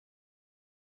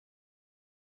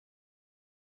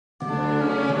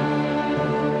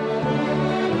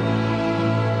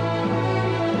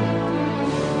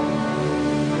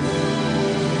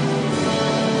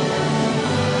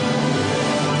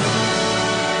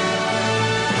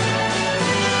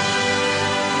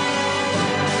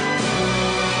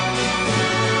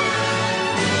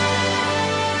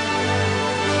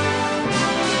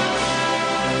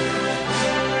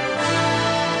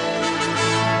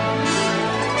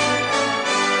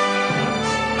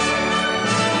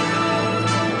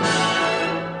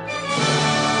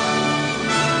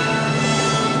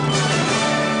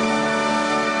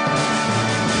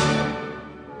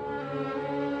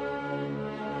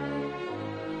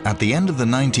At the end of the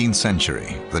 19th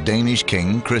century, the Danish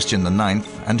King Christian IX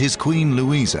and his Queen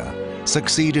Louise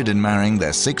succeeded in marrying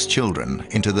their 6 children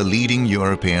into the leading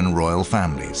European royal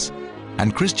families,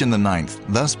 and Christian IX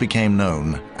thus became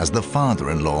known as the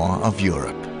father-in-law of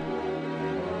Europe.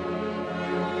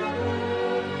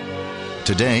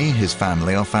 Today, his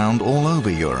family are found all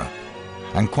over Europe,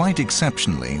 and quite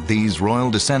exceptionally, these royal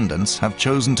descendants have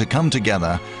chosen to come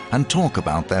together and talk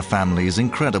about their family's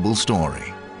incredible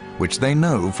story, which they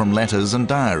know from letters and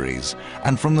diaries,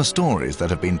 and from the stories that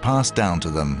have been passed down to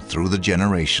them through the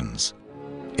generations.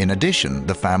 In addition,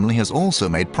 the family has also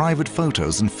made private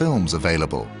photos and films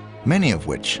available, many of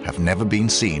which have never been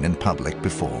seen in public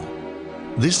before.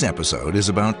 This episode is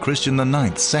about Christian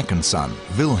IX's second son,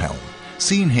 Wilhelm,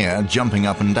 seen here jumping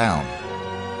up and down,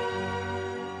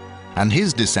 and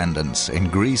his descendants in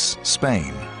Greece,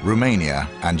 Spain, Romania,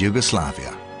 and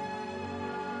Yugoslavia.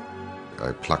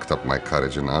 I plucked up my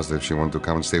courage and asked her if she wanted to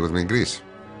come and stay with me in Greece.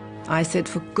 I said,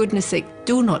 for goodness sake,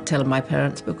 do not tell my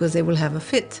parents because they will have a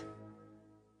fit.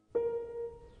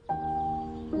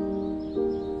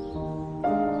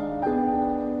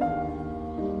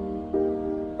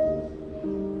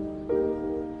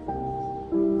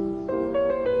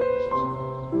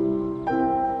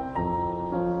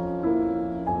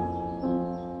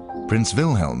 Prince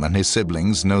Wilhelm and his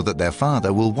siblings know that their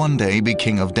father will one day be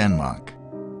King of Denmark.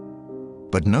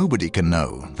 But nobody can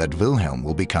know that Wilhelm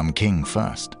will become king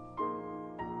first.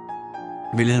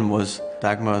 Wilhelm was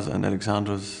Dagmar's and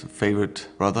Alexandra's favorite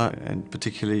brother, and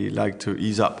particularly liked to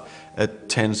ease up a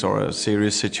tense or a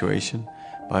serious situation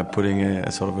by putting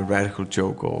a sort of a radical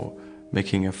joke or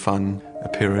making a fun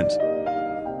appearance.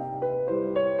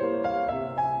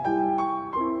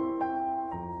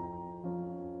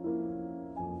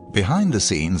 Behind the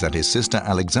scenes at his sister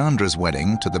Alexandra's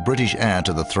wedding to the British heir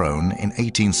to the throne in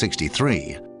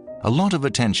 1863, a lot of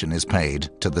attention is paid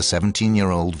to the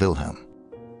 17-year-old Wilhelm.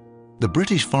 The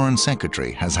British Foreign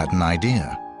Secretary has had an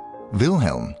idea.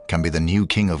 Wilhelm can be the new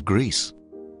king of Greece.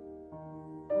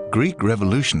 Greek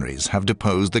revolutionaries have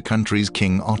deposed the country's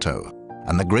King Otto,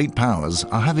 and the great powers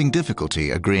are having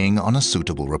difficulty agreeing on a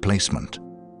suitable replacement.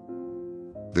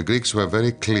 The Greeks were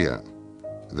very clear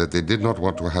that they did not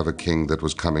want to have a king that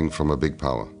was coming from a big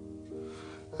power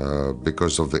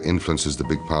because of the influences the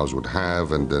big powers would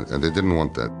have, and they didn't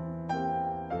want that.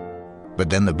 But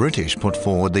then the British put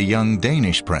forward the young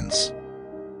Danish prince.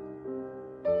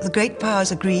 The great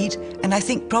powers agreed, and I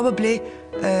think probably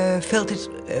felt it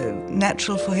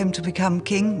natural for him to become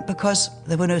king because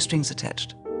there were no strings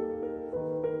attached.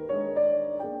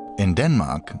 In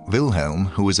Denmark, Wilhelm,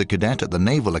 who is a cadet at the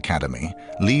Naval Academy,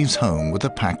 leaves home with a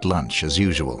packed lunch as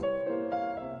usual.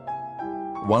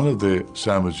 One of the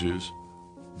sandwiches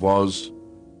was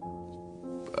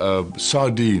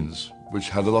sardines, which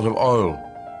had a lot of oil.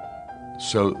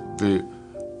 So the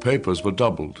papers were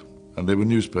doubled, and they were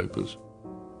newspapers.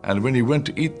 And when he went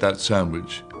to eat that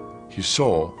sandwich, he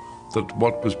saw that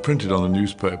what was printed on the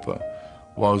newspaper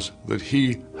was that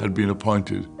he had been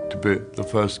appointed to be the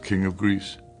first king of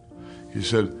Greece. He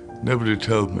said, "Nobody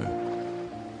told me."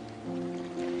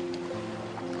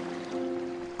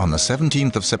 On the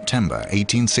 17th of September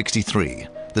 1863,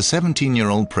 the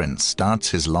 17-year-old prince starts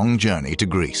his long journey to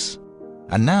Greece.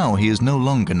 And now he is no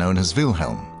longer known as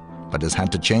Wilhelm, but has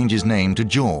had to change his name to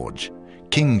George,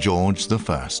 King George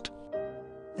I.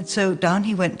 And so down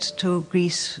he went to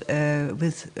Greece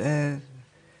with,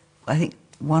 I think,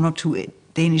 1 or 2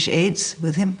 Danish aides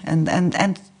with him, and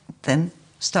then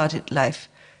started life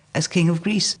as King of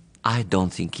Greece. I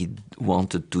don't think he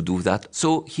wanted to do that.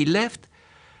 So he left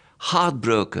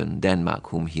heartbroken Denmark,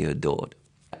 whom he adored.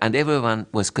 And everyone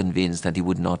was convinced that he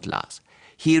would not last.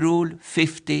 He ruled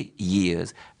 50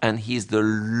 years, and he's the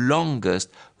longest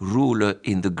ruler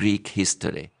in the Greek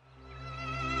history.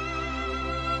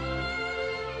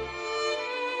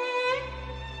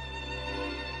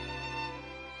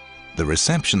 The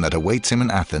reception that awaits him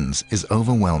in Athens is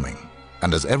overwhelming.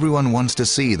 And as everyone wants to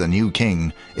see the new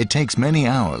king, it takes many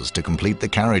hours to complete the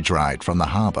carriage ride from the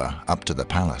harbor up to the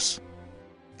palace.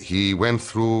 He went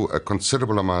through a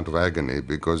considerable amount of agony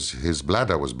because his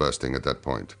bladder was bursting at that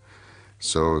point.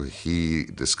 So he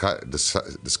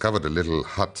discovered a little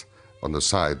hut on the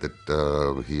side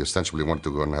that he ostensibly wanted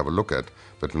to go and have a look at,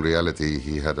 but in reality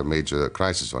he had a major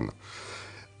crisis on.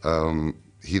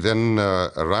 He then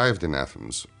arrived in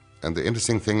Athens, and the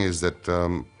interesting thing is that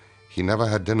he never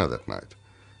had dinner that night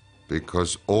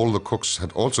because all the cooks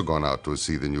had also gone out to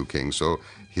see the new king. So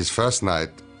his first night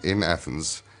in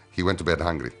Athens, he went to bed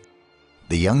hungry.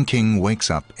 The young king wakes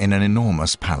up in an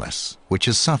enormous palace, which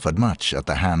has suffered much at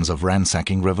the hands of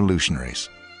ransacking revolutionaries.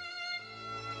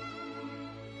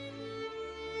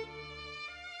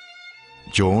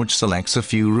 George selects a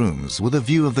few rooms with a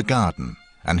view of the garden,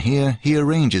 and here he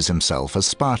arranges himself as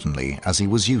Spartanly as he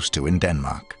was used to in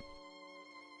Denmark.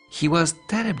 He was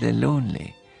terribly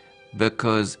lonely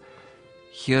because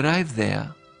he arrived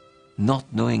there not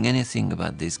knowing anything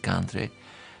about this country,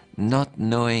 not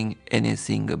knowing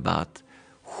anything about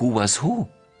who was who.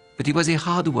 But he was a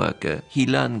hard worker. He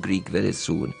learned Greek very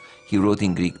soon. He wrote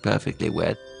in Greek perfectly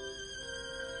well.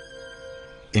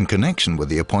 In connection with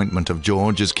the appointment of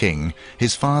George as king,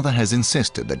 his father has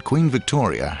insisted that Queen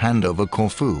Victoria hand over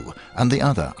Corfu and the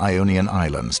other Ionian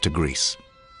islands to Greece.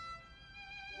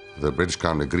 The British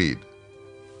Crown agreed,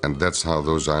 and that's how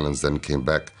those islands then came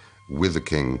back with the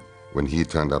king. When he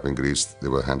turned up in Greece, they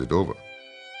were handed over.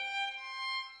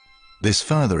 This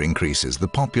further increases the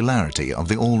popularity of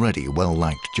the already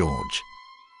well-liked George.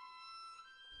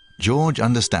 George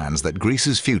understands that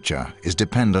Greece's future is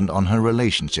dependent on her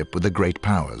relationship with the great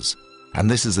powers, and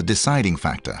this is a deciding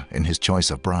factor in his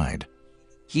choice of bride.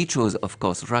 He chose, of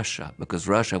course, Russia, because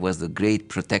Russia was the great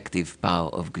protective power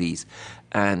of Greece.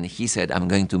 And he said, I'm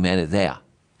going to marry there.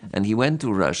 And he went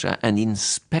to Russia and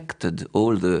inspected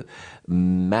all the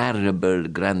marriable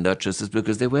Grand Duchesses,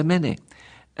 because there were many.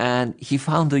 And he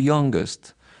found the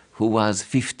youngest, who was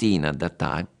 15 at that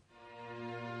time.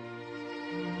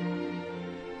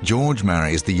 George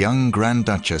marries the young Grand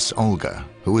Duchess Olga,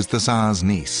 who is the Tsar's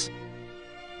niece.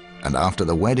 And after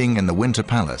the wedding in the Winter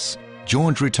Palace,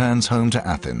 George returns home to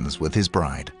Athens with his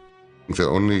bride. The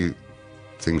only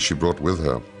thing she brought with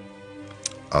her,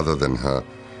 other than her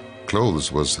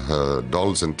clothes, was her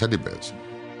dolls and teddy bears.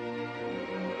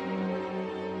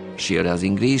 She arrives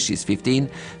in Greece, she's 15,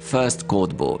 first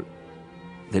court ball.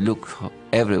 They look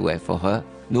everywhere for her,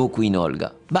 no Queen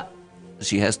Olga. But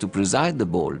she has to preside the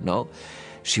ball, no?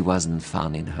 She wasn't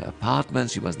found in her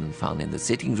apartment, she wasn't found in the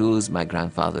sitting rooms. My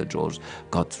grandfather, George,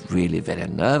 got really very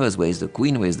nervous. Where's the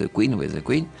Queen, where's the Queen, where's the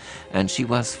Queen? And she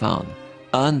was found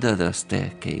under the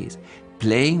staircase,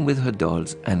 playing with her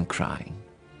dolls and crying,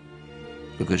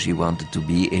 because she wanted to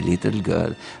be a little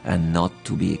girl and not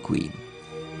to be a queen.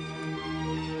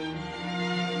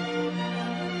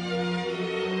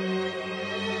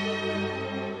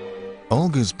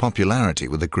 Olga's popularity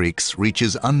with the Greeks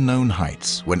reaches unknown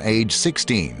heights when, age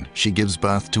 16, she gives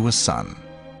birth to a son.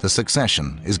 The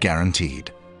succession is guaranteed.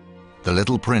 The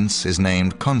little prince is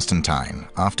named Constantine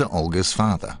after Olga's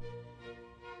father.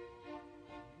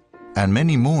 And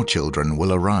many more children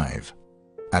will arrive.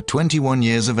 At 21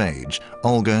 years of age,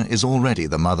 Olga is already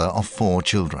the mother of 4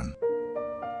 children.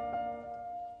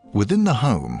 Within the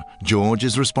home, George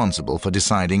is responsible for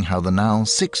deciding how the now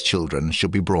 6 children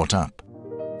should be brought up,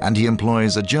 and he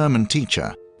employs a German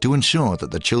teacher to ensure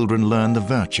that the children learn the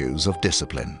virtues of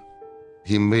discipline.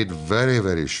 He made very,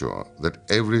 very sure that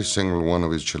every single one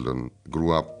of his children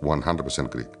grew up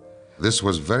 100% Greek. This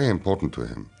was very important to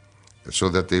him, so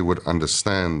that they would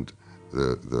understand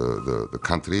the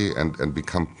country and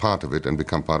become part of it, and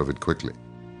become part of it quickly.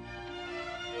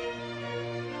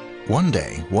 One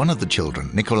day, one of the children,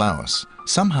 Nikolaos,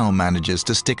 somehow manages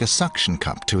to stick a suction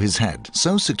cup to his head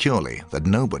so securely that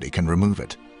nobody can remove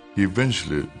it. He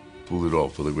eventually pulled it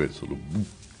off with a great sort of boop,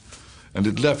 and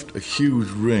it left a huge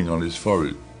ring on his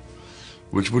forehead,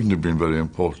 which wouldn't have been very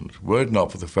important, were it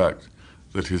not for the fact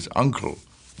that his uncle,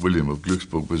 William of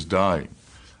Glücksburg, was dying,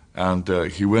 and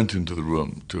he went into the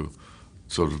room to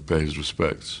sort of pay his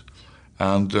respects.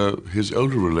 And his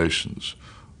older relations,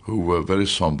 who were very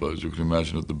somber, as you can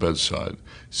imagine, at the bedside,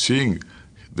 seeing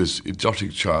this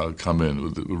exotic child come in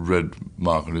with a red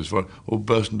mark on his forehead, all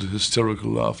burst into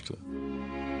hysterical laughter.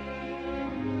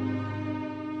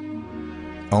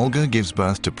 Olga gives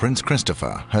birth to Prince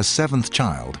Christopher, her 7th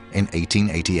child, in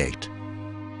 1888.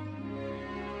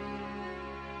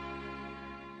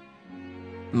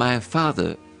 My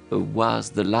father was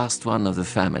the last one of the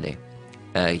family.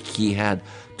 He had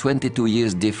 22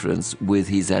 years difference with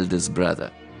his eldest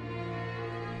brother.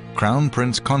 Crown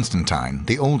Prince Constantine,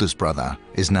 the oldest brother,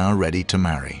 is now ready to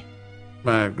marry.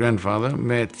 My grandfather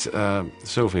met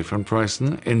Sophie von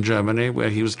Preußen in Germany, where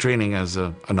he was training as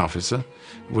an officer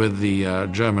with the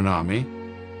German army.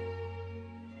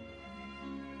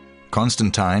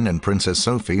 Constantine and Princess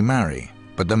Sophie marry,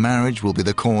 but the marriage will be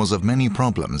the cause of many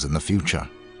problems in the future.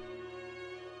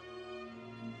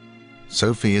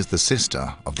 Sophie is the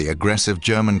sister of the aggressive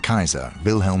German Kaiser,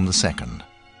 Wilhelm II.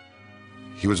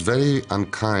 He was very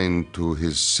unkind to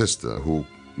his sister, who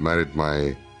married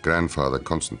my grandfather,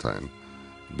 Constantine,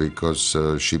 because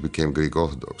she became Greek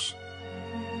Orthodox.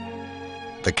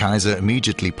 The Kaiser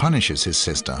immediately punishes his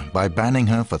sister by banning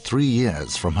her for 3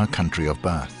 years from her country of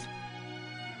birth.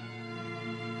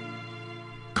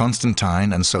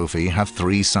 Constantine and Sophie have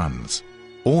 3 sons.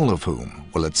 all of whom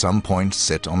will at some point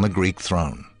sit on the Greek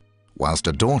throne, whilst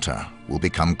a daughter will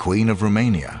become Queen of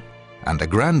Romania and a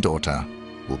granddaughter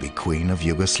will be Queen of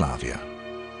Yugoslavia.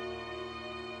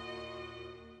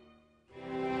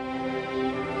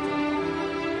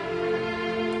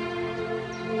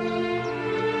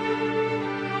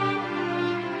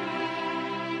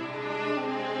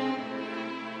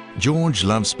 George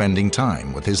loves spending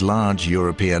time with his large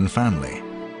European family.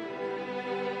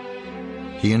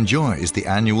 He enjoys the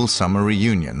annual summer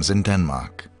reunions in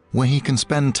Denmark, where he can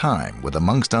spend time with,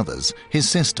 amongst others, his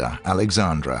sister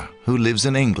Alexandra, who lives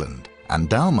in England, and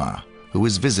Dalma, who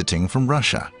is visiting from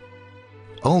Russia.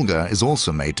 Olga is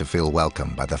also made to feel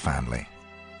welcome by the family.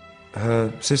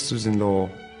 Her sisters-in-law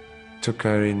took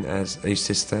her in as a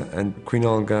sister, and Queen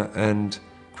Olga and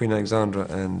Queen Alexandra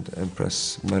and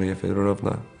Empress Maria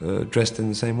Feodorovna dressed in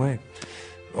the same way.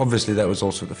 Obviously that was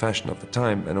also the fashion of the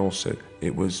time, and also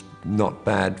it was not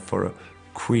bad for a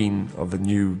queen of a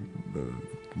new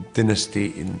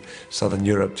dynasty in southern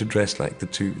Europe to dress like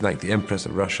the Empress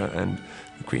of Russia and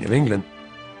the Queen of England.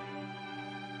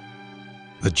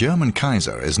 The German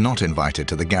Kaiser is not invited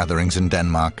to the gatherings in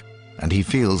Denmark, and he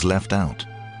feels left out.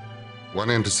 One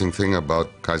interesting thing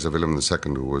about Kaiser Wilhelm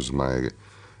II, who was my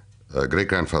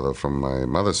great-grandfather from my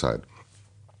mother's side,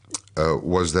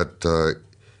 was that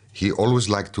he always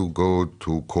liked to go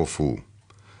to Corfu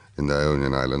in the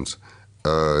Ionian Islands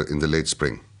in the late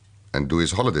spring and do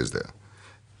his holidays there.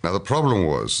 Now the problem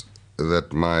was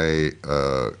that my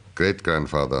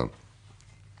great-grandfather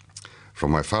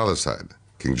from my father's side,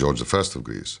 King George I of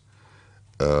Greece,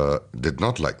 did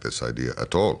not like this idea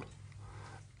at all.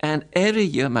 And every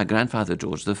year my grandfather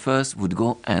George I would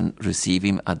go and receive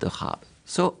him at the harbour.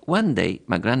 So one day,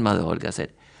 my grandmother Olga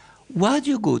said, "Why do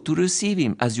you go to receive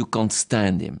him as you can't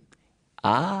stand him?"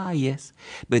 "Ah, yes,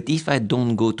 but if I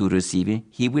don't go to receive him,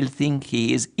 he will think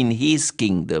he is in his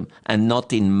kingdom and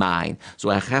not in mine. So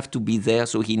I have to be there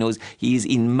so he knows he is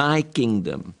in my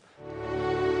kingdom."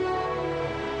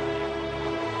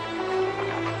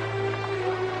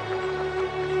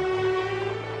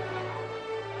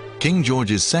 King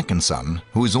George's second son,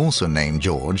 who is also named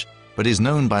George, but is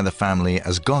known by the family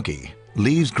as Goggi,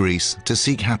 leaves Greece to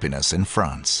seek happiness in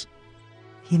France.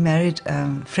 He married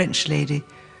a French lady,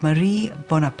 Marie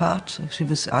Bonaparte. She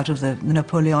was out of the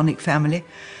Napoleonic family,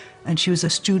 and she was a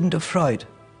student of Freud.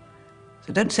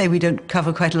 So don't say we don't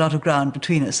cover quite a lot of ground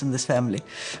between us in this family.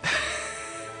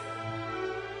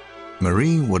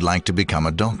 Marie would like to become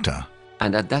a doctor.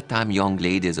 And at that time, young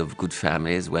ladies of good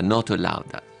families were not allowed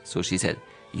that. So she said,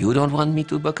 "You don't want me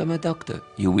to become a doctor?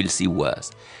 You will see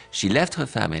worse." She left her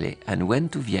family and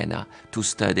went to Vienna to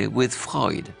study with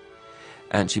Freud.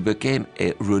 And she became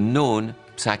a renowned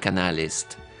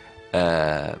psychanalyst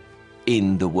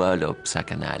in the world of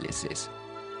psychoanalysis.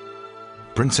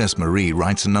 Princess Marie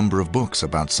writes a number of books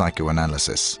about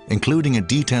psychoanalysis, including a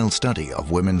detailed study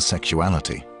of women's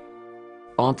sexuality.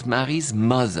 Aunt Marie's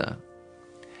mother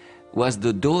was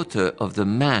the daughter of the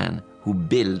man who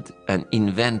built and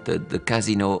invented the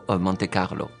Casino of Monte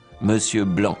Carlo, Monsieur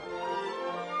Blanc.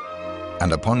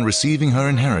 And upon receiving her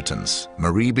inheritance,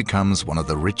 Marie becomes one of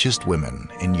the richest women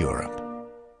in Europe.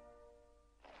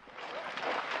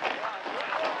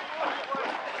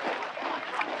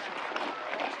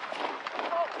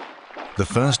 The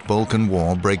First Balkan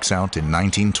War breaks out in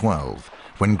 1912,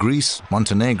 when Greece,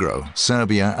 Montenegro,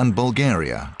 Serbia and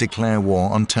Bulgaria declare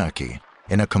war on Turkey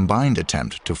in a combined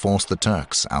attempt to force the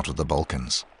Turks out of the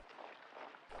Balkans.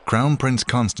 Crown Prince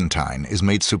Constantine is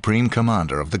made supreme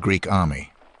commander of the Greek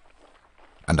army.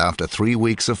 And after 3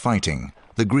 weeks of fighting,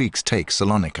 the Greeks take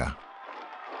Salonika.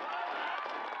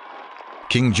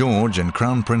 King George and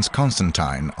Crown Prince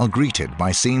Constantine are greeted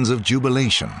by scenes of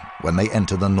jubilation when they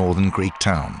enter the northern Greek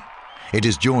town. It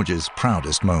is George's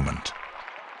proudest moment.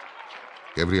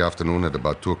 Every afternoon at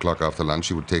about 2 o'clock after lunch,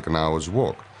 he would take an hour's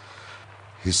walk.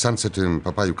 His son said to him,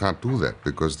 "Papa, you can't do that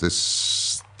because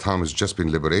this town has just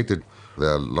been liberated. There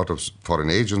are a lot of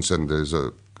foreign agents and there's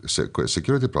a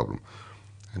security problem."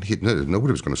 And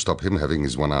nobody was going to stop him having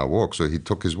his 1 hour walk, so he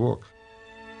took his walk.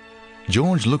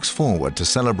 George looks forward to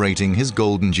celebrating his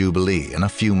Golden Jubilee in a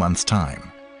few months'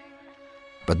 time.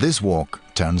 But this walk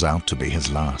turns out to be his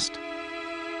last.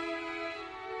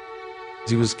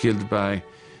 He was killed by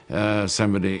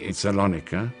somebody in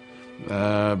Salonika,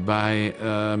 by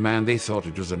a man, they thought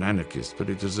it was an anarchist, but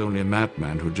it was only a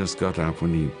madman who just got up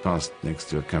when he passed next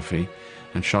to a cafe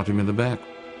and shot him in the back.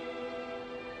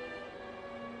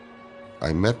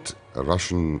 I met a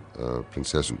Russian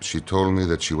princess. She told me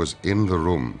that she was in the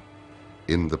room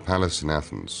in the palace in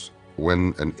Athens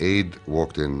when an aide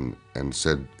walked in and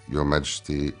said, "Your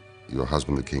Majesty, your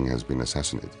husband the king has been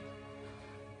assassinated."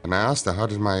 And I asked her, how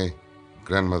did my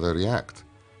grandmother react?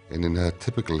 And in her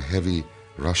typical heavy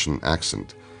Russian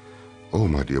accent, "Oh,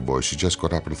 my dear boy, she just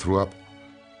got up and threw up."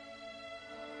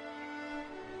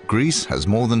 Greece has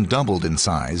more than doubled in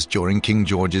size during King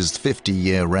George's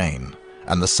 50-year reign,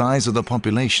 and the size of the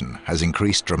population has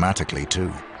increased dramatically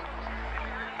too.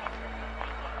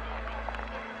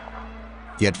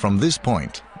 Yet from this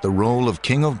point, the role of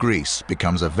King of Greece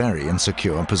becomes a very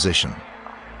insecure position.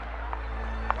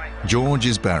 George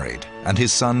is buried, and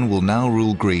his son will now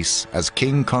rule Greece as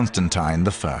King Constantine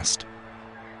I.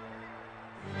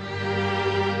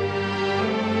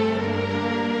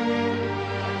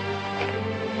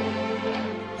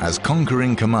 As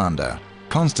conquering commander,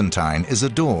 Constantine is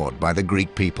adored by the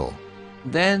Greek people.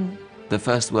 Then the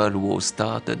First World War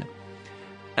started,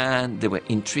 and there were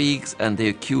intrigues, and they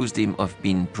accused him of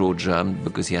being pro-German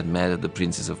because he had married the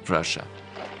Princess of Prussia.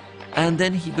 And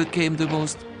then he became the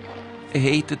most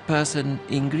hated person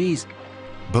in Greece.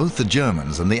 Both the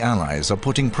Germans and the Allies are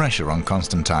putting pressure on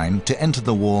Constantine to enter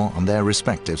the war on their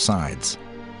respective sides.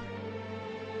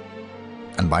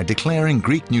 And by declaring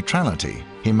Greek neutrality,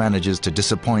 he manages to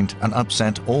disappoint and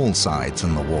upset all sides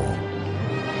in the war.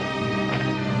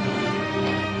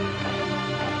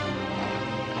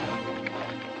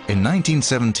 In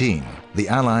 1917, the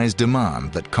Allies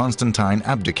demand that Constantine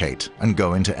abdicate and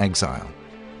go into exile.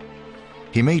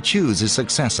 He may choose his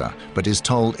successor, but is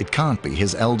told it can't be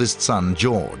his eldest son,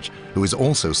 George, who is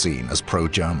also seen as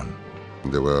pro-German.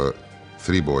 There were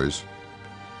 3 boys,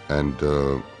 and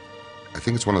I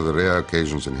think it's one of the rare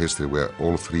occasions in history where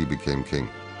all 3 became king.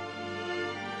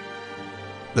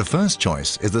 The first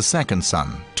choice is the second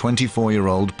son,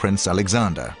 24-year-old Prince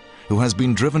Alexander, who has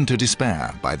been driven to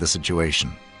despair by the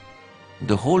situation.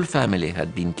 The whole family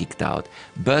had been kicked out,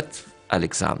 but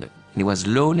Alexander. He was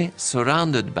lonely,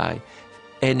 surrounded by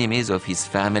enemies of his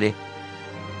family.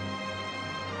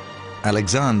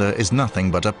 Alexander is nothing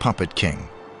but a puppet king.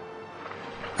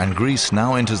 And Greece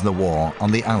now enters the war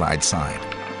on the Allied side.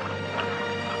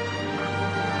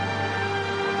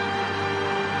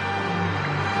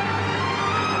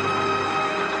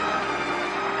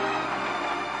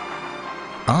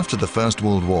 After the First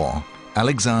World War,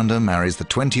 Alexander marries the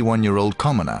 21-year-old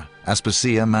commoner,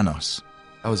 Aspasia Manos.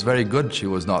 That was very good she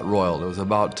was not royal. It was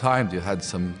about time you had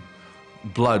some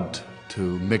blood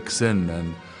to mix in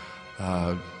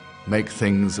and make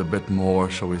things a bit more,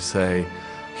 shall we say,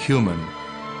 human.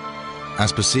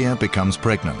 Aspasia becomes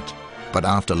pregnant, but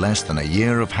after less than a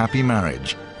year of happy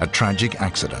marriage, a tragic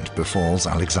accident befalls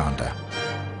Alexander.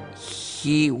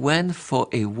 He went for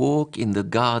a walk in the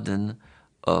garden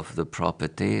of the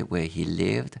property where he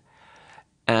lived,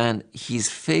 and his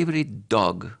favorite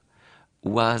dog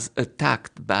was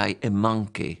attacked by a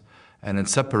monkey. And in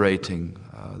separating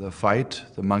the fight,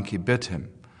 the monkey bit him,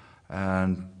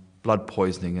 and blood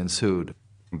poisoning ensued.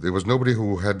 There was nobody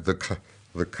who had the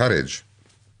courage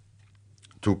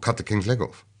to cut the king's leg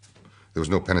off. There was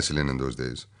no penicillin in those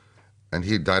days, and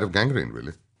he died of gangrene,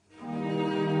 really.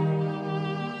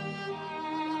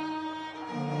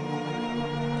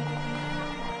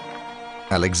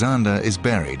 Alexander is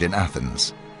buried in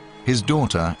Athens. His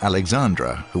daughter,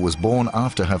 Alexandra, who was born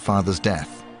after her father's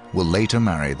death, will later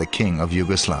marry the king of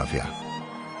Yugoslavia.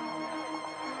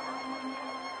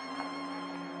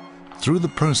 Through the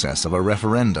process of a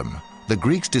referendum, the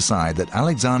Greeks decide that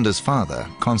Alexander's father,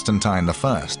 Constantine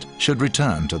I, should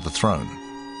return to the throne.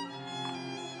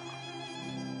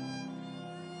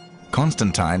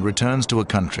 Constantine returns to a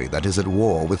country that is at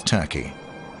war with Turkey.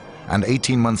 And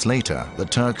 18 months later, the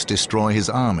Turks destroy his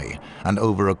army, and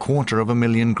over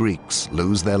 250,000 Greeks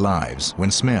lose their lives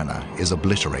when Smyrna is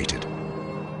obliterated.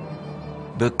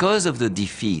 Because of the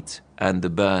defeat and the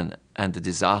burn and the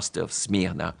disaster of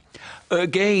Smyrna,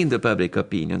 again the public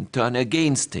opinion turned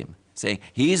against him, saying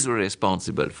he's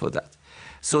responsible for that.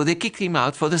 So they kicked him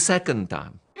out for the second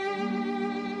time.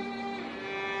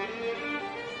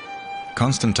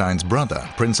 Constantine's brother,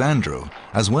 Prince Andrew,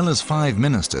 as well as 5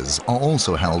 ministers, are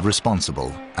also held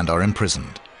responsible and are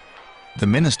imprisoned. The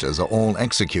ministers are all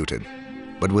executed,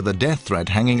 but with a death threat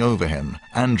hanging over him,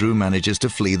 Andrew manages to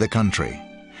flee the country,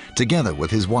 together with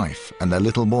his wife and their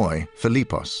little boy,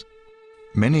 Philippos.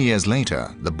 Many years later,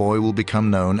 the boy will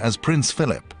become known as Prince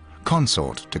Philip,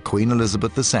 consort to Queen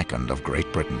Elizabeth II of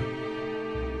Great Britain.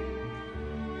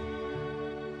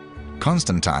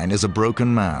 Constantine is a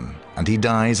broken man, and he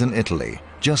dies in Italy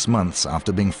just months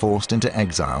after being forced into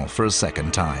exile for a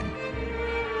second time.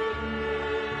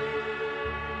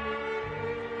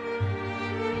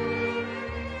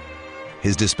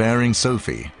 His despairing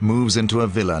Sophie moves into a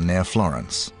villa near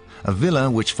Florence, a villa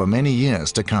which for many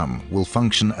years to come will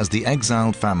function as the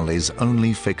exiled family's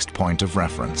only fixed point of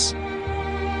reference.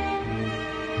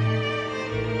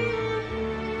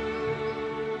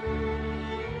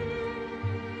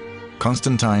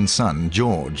 Constantine's son,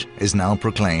 George, is now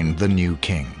proclaimed the new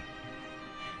king.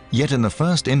 Yet in the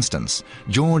first instance,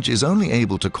 George is only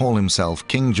able to call himself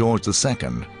King George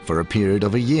II for a period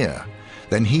of a year.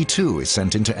 Then he too is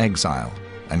sent into exile,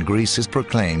 and Greece is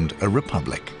proclaimed a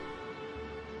republic.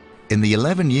 In the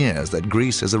 11 years that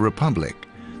Greece is a republic,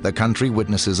 the country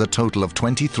witnesses a total of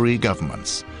 23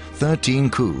 governments, 13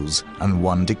 coups, and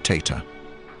 1 dictator.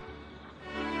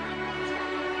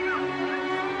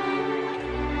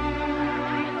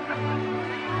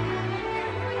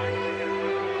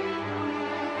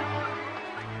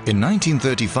 In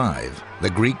 1935, the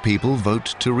Greek people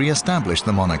vote to re-establish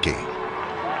the monarchy.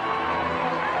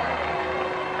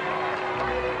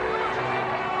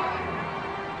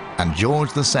 And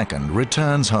George II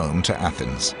returns home to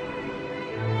Athens.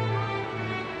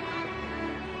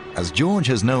 As George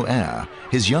has no heir,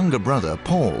 his younger brother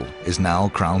Paul is now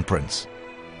crown prince.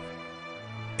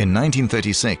 In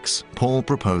 1936, Paul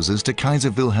proposes to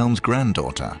Kaiser Wilhelm's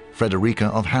granddaughter, Frederica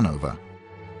of Hanover.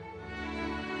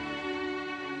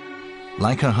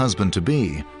 Like her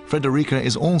husband-to-be, Frederica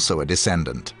is also a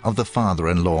descendant of the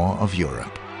father-in-law of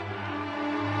Europe.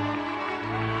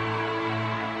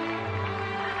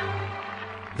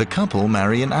 The couple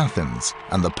marry in Athens,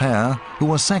 and the pair,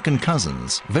 who are second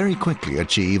cousins, very quickly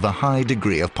achieve a high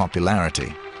degree of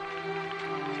popularity.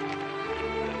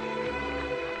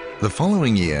 The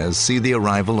following years see the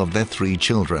arrival of their 3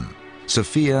 children,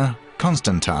 Sophia,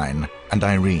 Constantine, and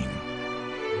Irene.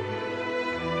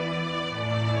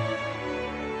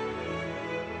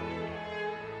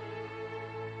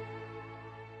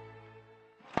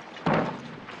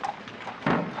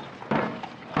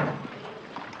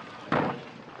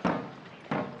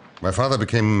 My father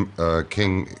became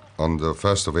king on the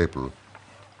 1st of April,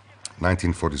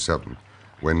 1947,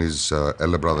 when his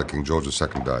elder brother, King George II,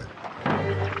 died.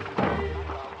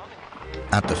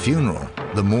 At the funeral,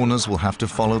 the mourners will have to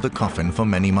follow the coffin for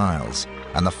many miles,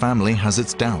 and the family has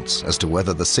its doubts as to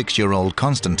whether the 6-year-old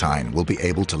Constantine will be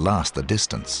able to last the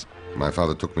distance. My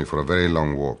father took me for a very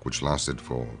long walk, which lasted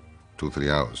for 2-3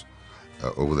 hours,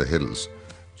 over the hills,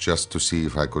 just to see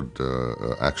if I could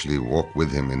actually walk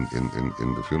with him in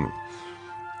the funeral.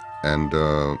 And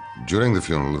during the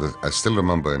funeral, I still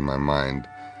remember in my mind,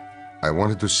 I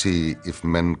wanted to see if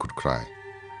men could cry.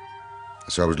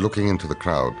 So I was looking into the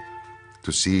crowd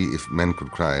to see if men could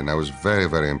cry, and I was very,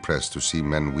 very impressed to see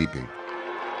men weeping.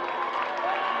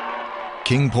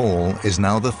 King Paul is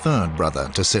now the 3rd brother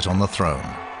to sit on the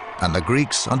throne, and the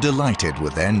Greeks are delighted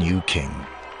with their new king.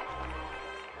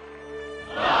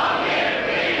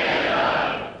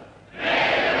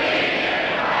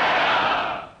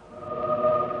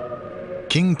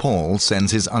 King Paul sends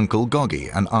his uncle Goggy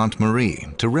and Aunt Marie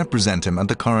to represent him at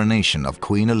the coronation of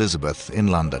Queen Elizabeth in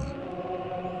London.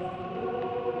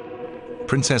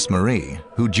 Princess Marie,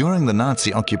 who during the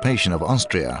Nazi occupation of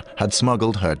Austria had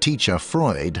smuggled her teacher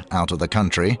Freud out of the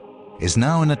country, is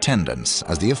now in attendance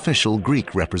as the official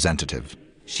Greek representative.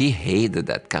 She hated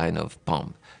that kind of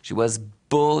pomp. She was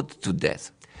bored to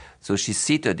death. So she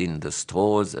seated in the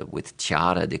stalls with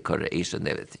tiara decoration and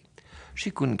everything. She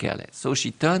couldn't care less. So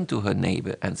she turned to her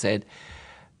neighbor and said,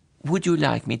 "Would you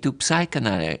like me to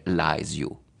psychoanalyze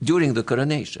you during the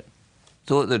coronation?"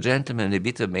 So the gentleman, a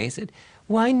bit amazed, said,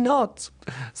 "Why not?"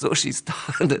 So she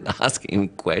started asking him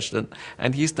questions,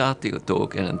 and he started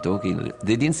talking and talking.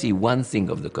 They didn't see one thing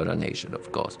of the coronation,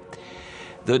 of course.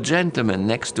 The gentleman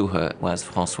next to her was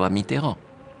François Mitterrand,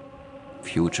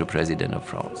 future president of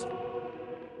France.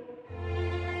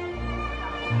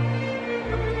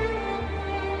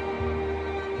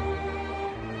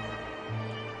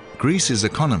 Greece's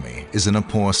economy is in a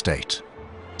poor state,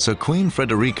 so Queen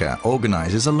Frederica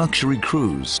organizes a luxury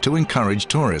cruise to encourage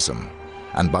tourism,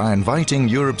 and by inviting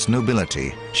Europe's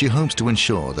nobility, she hopes to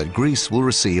ensure that Greece will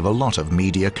receive a lot of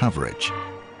media coverage.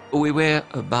 We were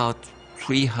about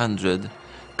 300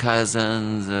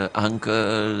 cousins,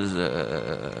 uncles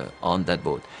on that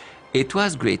boat. It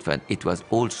was great fun. It was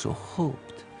also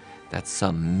hoped that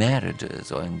some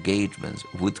marriages or engagements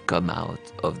would come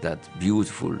out of that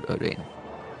beautiful arena.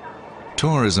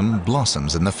 Tourism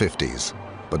blossoms in the 50s,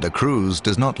 but the cruise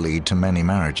does not lead to many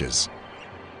marriages.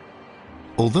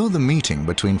 Although the meeting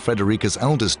between Frederica's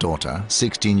eldest daughter,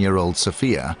 16-year-old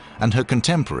Sophia, and her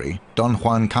contemporary, Don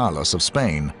Juan Carlos of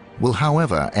Spain, will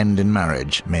however end in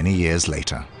marriage many years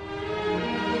later.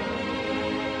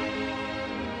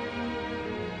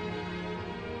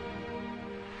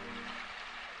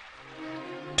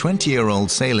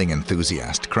 "20-year-old sailing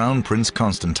enthusiast Crown Prince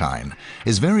Constantine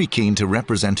is very keen to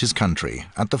represent his country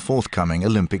at the forthcoming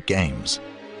Olympic Games.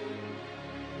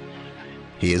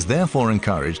 He is therefore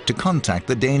encouraged to contact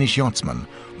the Danish yachtsman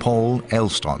Paul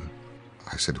Elvstrøm.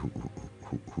 I said,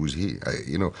 who's he?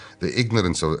 The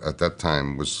ignorance at that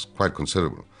time was quite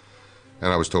considerable.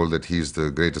 And I was told that he's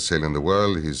the greatest sailor in the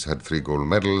world, he's had 3 gold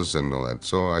medals and all that.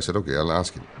 So I said, okay, I'll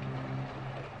ask him.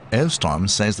 Elvström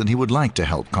says that he would like to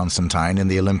help Constantine in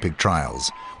the Olympic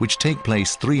trials, which take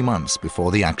place 3 months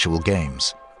before the actual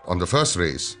games. On the first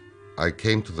race, I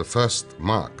came to the first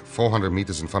mark, 400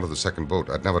 meters in front of the second boat.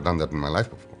 I'd never done that in my life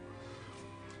before.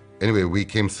 Anyway, we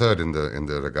came third in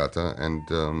the regatta, and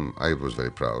I was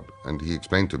very proud. And he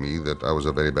explained to me that I was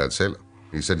a very bad sailor.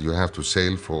 He said, you have to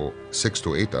sail for 6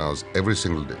 to 8 hours every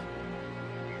single day.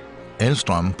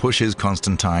 Elvström pushes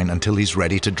Constantine until he's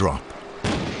ready to drop.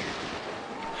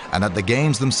 And at the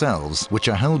games themselves, which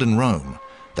are held in Rome,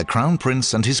 the Crown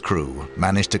Prince and his crew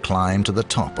manage to climb to the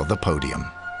top of the podium.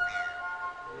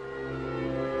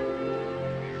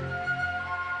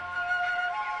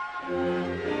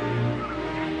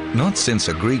 Not since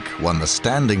a Greek won the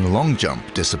standing long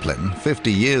jump discipline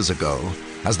 50 years ago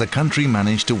has the country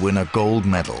managed to win a gold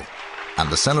medal, and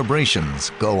the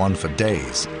celebrations go on for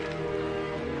days.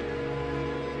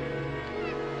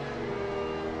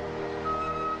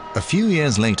 A few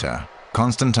years later,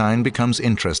 Constantine becomes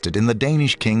interested in the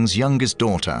Danish king's youngest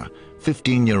daughter,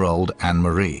 15-year-old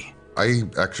Anne-Marie. I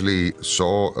actually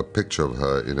saw a picture of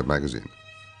her in a magazine,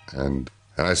 and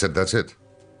I said, that's it.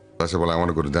 I said, well, I want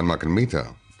to go to Denmark and meet her.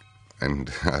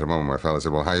 And I remember my father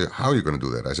said, well, how are you going to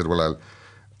do that? I said, well,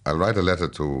 I'll write a letter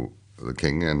to the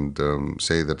king and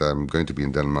say that I'm going to be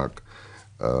in Denmark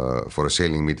for a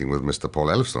sailing meeting with Mr. Paul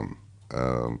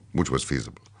Elvström, which was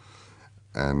feasible.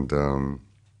 And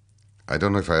I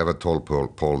don't know if I ever told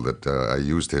Paul that I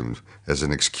used him as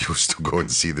an excuse to go and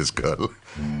see this girl.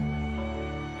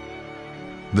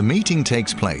 The meeting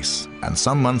takes place, and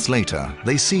some months later,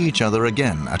 they see each other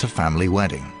again at a family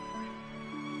wedding.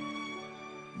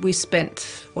 We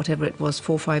spent, whatever it was,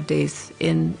 4 or 5 days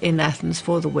in Athens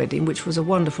for the wedding, which was a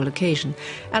wonderful occasion.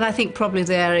 And I think probably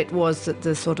there it was that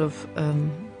the sort of,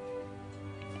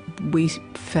 we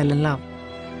fell in love.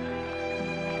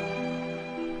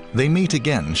 They meet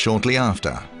again shortly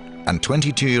after, and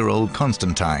 22-year-old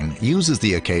Constantine uses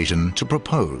the occasion to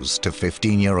propose to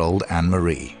 15-year-old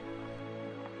Anne-Marie.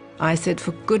 I said,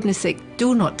 for goodness sake,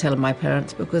 do not tell my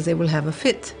parents because they will have a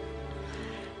fit.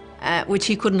 Which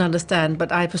he couldn't understand,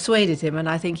 but I persuaded him, and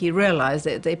I think he realized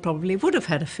that they probably would have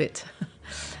had a fit.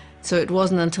 So it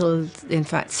wasn't until, in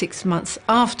fact, 6 months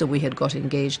after we had got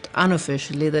engaged,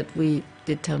 unofficially, that we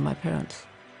did tell my parents.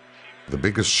 The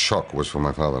biggest shock was for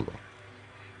my father-in-law.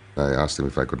 I asked him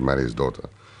if I could marry his daughter.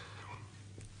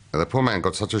 And the poor man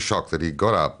got such a shock that he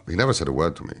got up. He never said a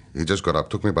word to me. He just got up,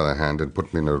 took me by the hand, and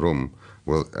put me in a room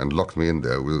and locked me in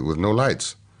there with no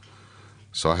lights.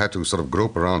 So I had to sort of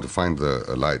grope around to find the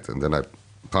light, and then I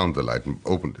found the light and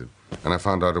opened it. And I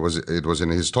found out it was in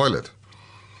his toilet.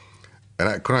 And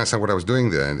I couldn't understand what I was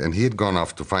doing there. And he had gone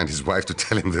off to find his wife to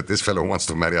tell him that this fellow wants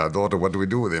to marry our daughter. What do we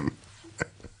do with him?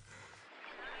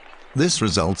 This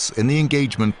results in the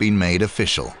engagement being made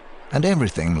official, and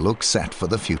everything looks set for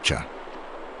the future.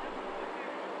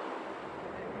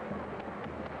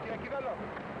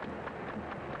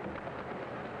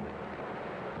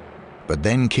 But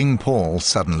then King Paul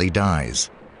suddenly dies,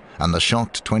 and the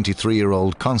shocked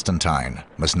 23-year-old Constantine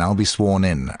must now be sworn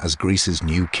in as Greece's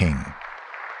new king.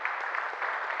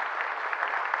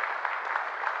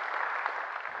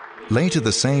 Later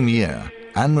the same year,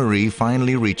 Anne-Marie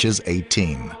finally reaches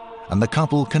 18, and the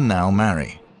couple can now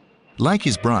marry. Like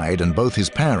his bride and both his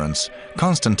parents,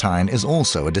 Constantine is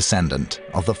also a descendant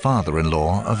of the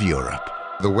father-in-law of Europe.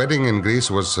 The wedding in Greece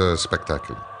was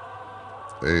spectacular.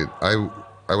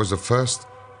 I was the first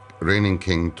reigning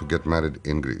king to get married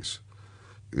in Greece.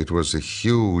 It was a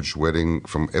huge wedding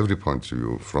from every point of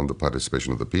view, from the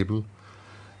participation of the people,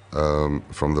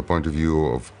 from the point of view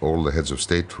of all the heads of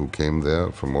state who came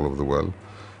there from all over the world.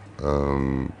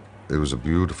 It was a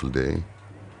beautiful day.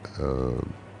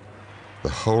 The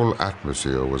whole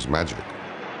atmosphere was magic.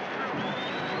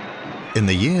 In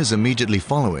the years immediately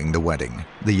following the wedding,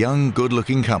 the young,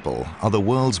 good-looking couple are the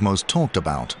world's most talked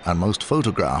about and most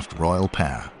photographed royal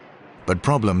pair. But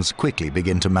problems quickly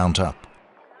begin to mount up.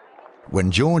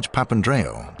 When George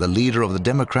Papandreou, the leader of the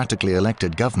democratically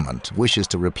elected government, wishes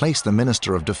to replace the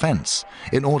Minister of Defense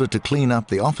in order to clean up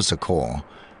the officer corps,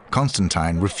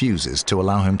 Constantine refuses to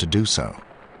allow him to do so.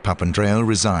 Papandreou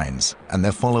resigns, and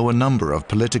there follow a number of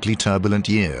politically turbulent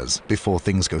years before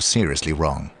things go seriously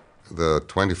wrong. The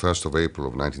 21st of April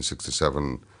of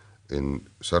 1967,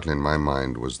 certainly in my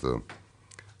mind, was the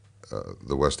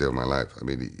worst day of my life. I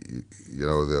mean,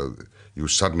 you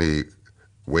suddenly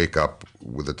wake up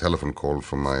with a telephone call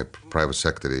from my private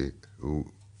secretary who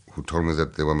told me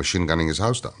that they were machine gunning his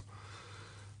house down.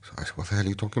 So I said, what the hell are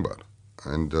you talking about?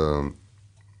 And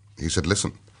he said,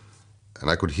 listen. And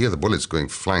I could hear the bullets going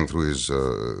flying through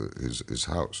his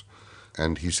house.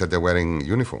 And he said they're wearing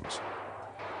uniforms.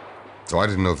 So I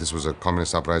didn't know if this was a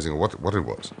communist uprising or what it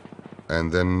was.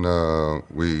 And then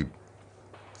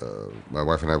my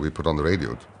wife and I, we put on the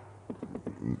radio,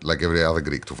 like every other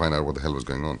Greek, to find out what the hell was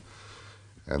going on.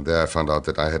 And there I found out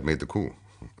that I had made the coup.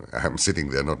 I'm sitting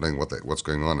there not knowing what's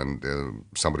going on, and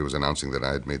somebody was announcing that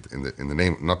I had made, in the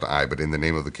name, not I, but in the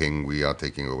name of the king, we are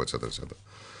taking over, etc., etc.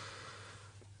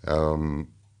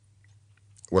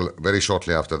 Well, very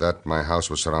shortly after that, my house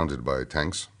was surrounded by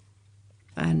tanks.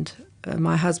 And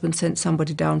my husband sent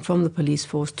somebody down from the police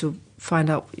force to find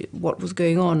out what was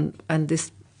going on, and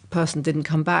this person didn't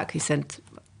come back. He sent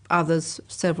others,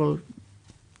 several,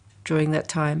 during that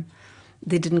time.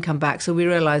 They didn't come back, so we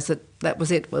realized that that was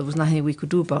it. Well, there was nothing we could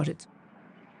do about it.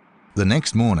 The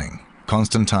next morning,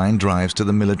 Constantine drives to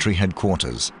the military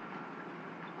headquarters.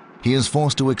 He is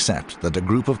forced to accept that a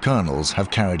group of colonels have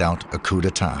carried out a coup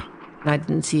d'etat. I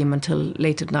didn't see him until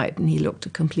late at night, and he looked a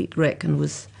complete wreck and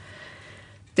was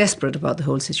desperate about the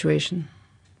whole situation.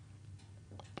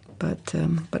 But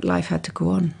life had to go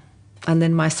on. And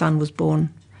then my son was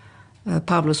born.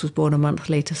 Pavlos was born a month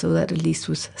later, so that at least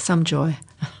was some joy.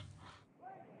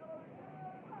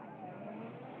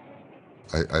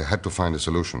 I had to find a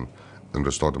solution and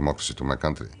restore democracy to my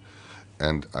country.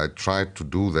 And I tried to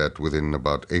do that within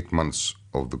about 8 months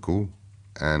of the coup.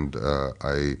 And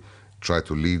I tried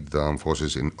to lead the armed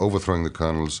forces in overthrowing the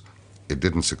colonels. It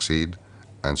didn't succeed.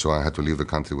 And so I had to leave the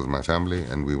country with my family,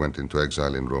 and we went into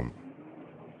exile in Rome.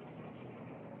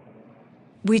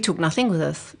 We took nothing with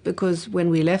us, because when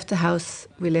we left the house,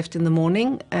 we left in the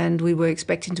morning, and we were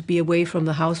expecting to be away from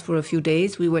the house for a few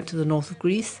days. We went to the north of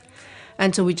Greece,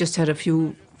 and so we just had a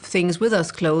few things with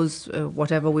us, clothes,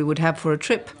 whatever we would have for a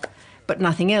trip, but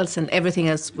nothing else, and everything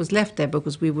else was left there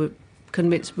because we were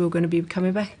convinced we were going to be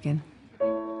coming back again.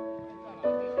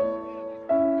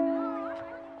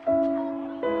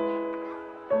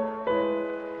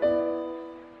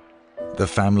 The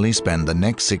family spend the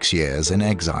next 6 years in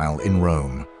exile in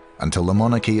Rome until the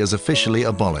monarchy is officially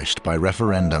abolished by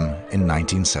referendum in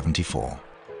 1974.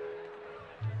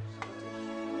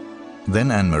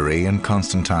 Then Anne-Marie and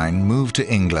Constantine move to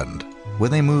England, where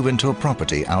they move into a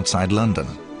property outside London.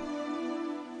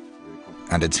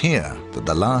 And it's here that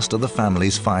the last of the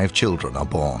family's 5 children are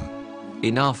born.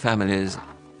 In our families,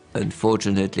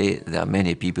 unfortunately, there are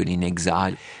many people in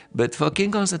exile. But for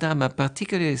King Constantine, I'm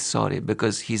particularly sorry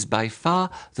because he's by far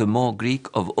the more Greek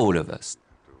of all of us.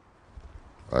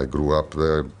 I grew up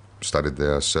there, studied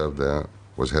there, served there,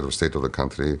 was head of state of the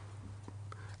country.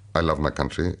 I love my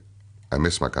country. I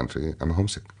miss my country. I'm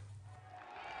homesick.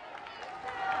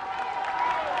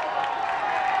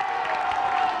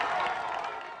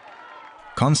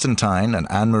 Constantine and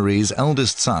Anne-Marie's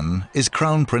eldest son is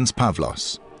Crown Prince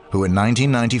Pavlos, who in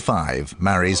 1995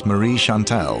 marries Marie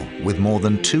Chantal with more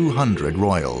than 200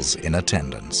 royals in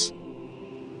attendance.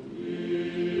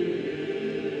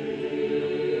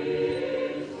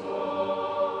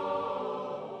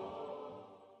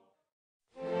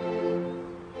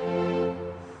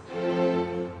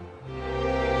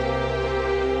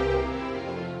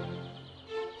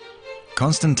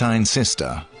 Constantine's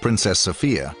sister, Princess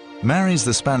Sofia, marries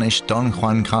the Spanish Don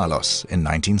Juan Carlos in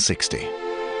 1960.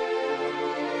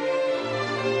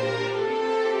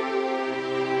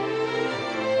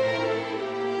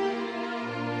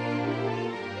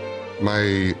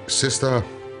 My sister,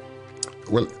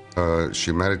 well,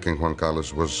 she married King Juan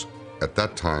Carlos, was at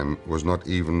that time was not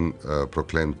even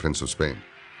proclaimed Prince of Spain.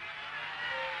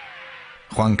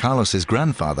 Juan Carlos's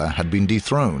grandfather had been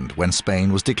dethroned when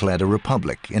Spain was declared a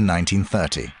republic in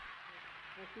 1930.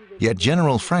 Yet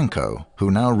General Franco,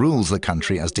 who now rules the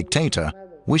country as dictator,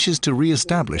 wishes to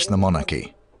re-establish the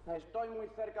monarchy.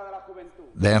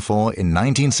 Therefore, in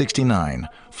 1969,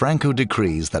 Franco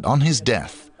decrees that on his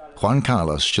death, Juan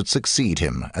Carlos should succeed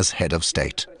him as head of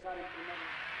state.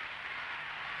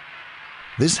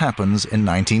 This happens in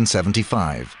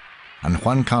 1975, and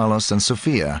Juan Carlos and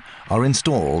Sofia are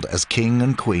installed as King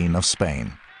and Queen of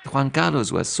Spain. Juan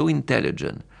Carlos was so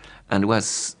intelligent and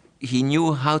he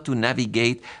knew how to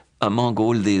navigate among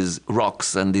all these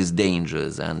rocks and these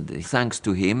dangers, and thanks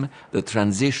to him, the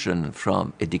transition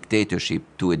from a dictatorship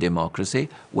to a democracy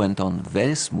went on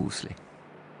very smoothly.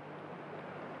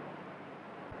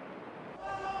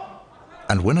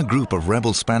 And when a group of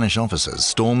rebel Spanish officers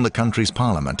stormed the country's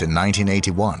parliament in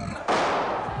 1981,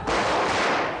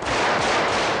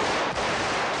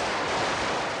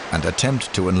 and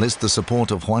attempt to enlist the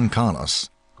support of Juan Carlos,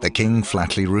 the king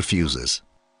flatly refuses.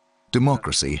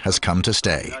 democracy has come to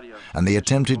stay, and the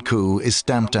attempted coup is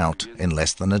stamped out in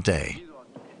less than a day.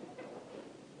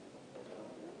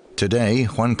 Today,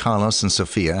 Juan Carlos and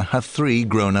Sofia have 3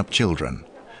 grown-up children,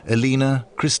 Elena,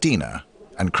 Cristina,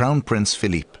 and Crown Prince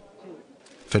Philippe.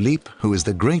 Philippe, who is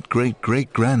the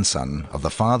great-great-great-grandson of the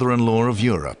father-in-law of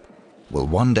Europe, will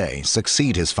one day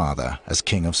succeed his father as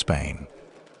King of Spain.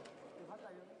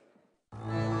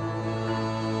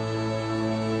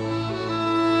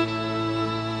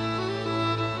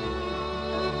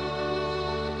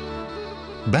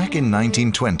 Back in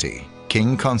 1920,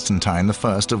 King Constantine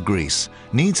I of Greece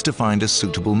needs to find a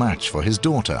suitable match for his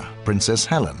daughter, Princess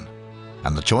Helen,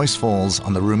 and the choice falls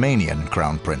on the Romanian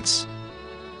Crown Prince.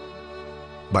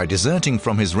 By deserting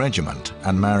from his regiment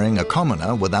and marrying a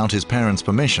commoner without his parents'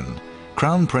 permission,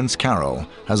 Crown Prince Carol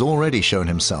has already shown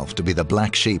himself to be the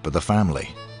black sheep of the family.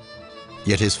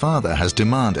 Yet his father has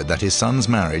demanded that his son's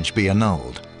marriage be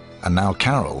annulled, and now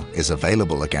Carol is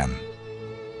available again.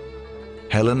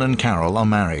 Helen and Carol are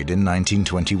married in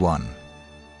 1921.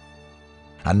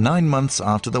 And 9 months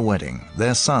after the wedding,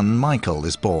 their son Michael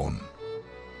is born.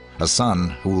 A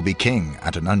son who will be king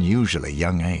at an unusually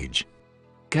young age.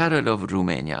 Carol of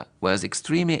Romania was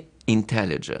extremely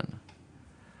intelligent,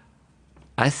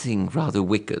 I think rather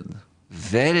wicked,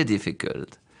 very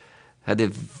difficult, had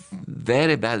a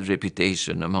very bad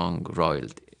reputation among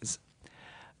royalties,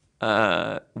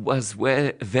 was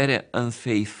very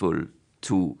unfaithful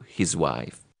to his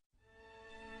wife.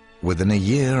 Within a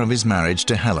year of his marriage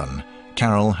to Helen,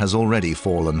 Carol has already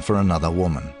fallen for another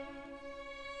woman.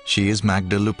 She is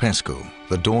Magda Lupescu,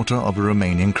 the daughter of a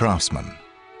Romanian craftsman.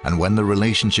 And when the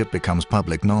relationship becomes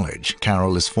public knowledge,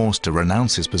 Carol is forced to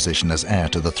renounce his position as heir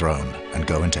to the throne and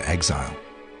go into exile.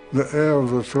 The heir of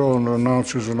the throne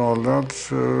renounces and all that,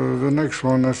 the next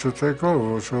one has to take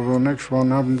over, so the next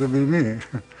one happened to be me.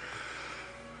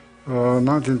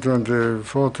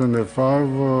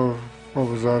 1924-25, what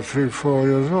was I, 3-4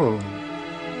 years old.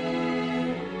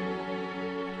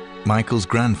 Michael's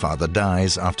grandfather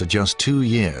dies after just 2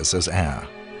 years as heir,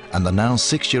 and the now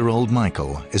 6-year-old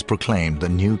Michael is proclaimed the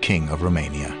new king of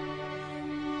Romania.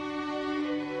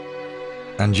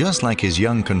 And just like his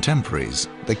young contemporaries,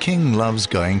 the king loves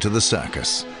going to the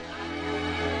circus.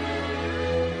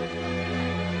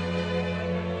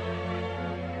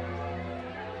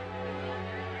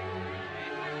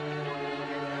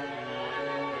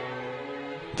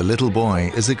 The little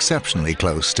boy is exceptionally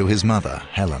close to his mother,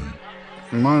 Helen.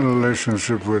 My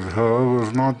relationship with her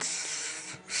was not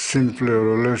simply a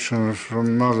relation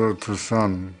from mother to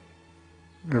son.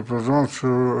 It was also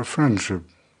a friendship.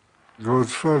 It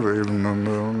goes further even than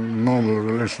a normal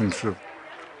relationship.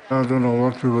 I don't know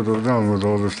what we would have done with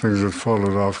all the things that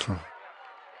followed after.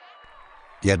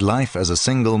 Yet life as a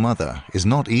single mother is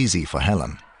not easy for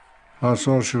Helen. I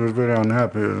saw she was very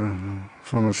unhappy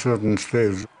from a certain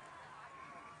stage.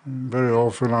 Very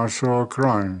often I saw her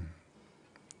crying.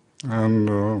 And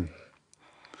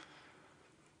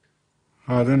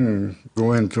I didn't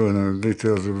go into the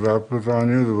details of that, but I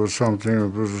knew there was something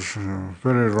that was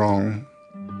very wrong.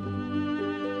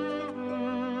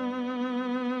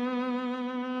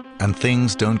 And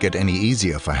things don't get any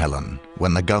easier for Helen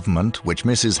when the government, which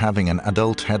misses having an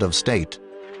adult head of state,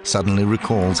 suddenly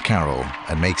recalls Carol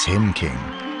and makes him king.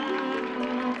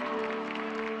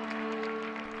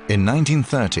 In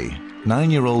 1930,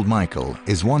 9-year-old Michael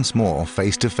is once more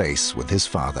face-to-face with his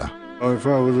father. If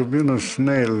I would have been a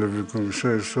snail, if you could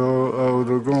say so, I would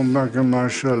have gone back in my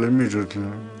shell immediately,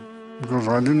 because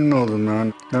I didn't know the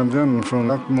man. And then from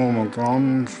that moment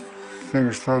on,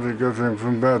 things started getting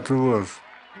from bad to worse.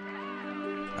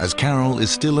 As Carol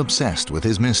is still obsessed with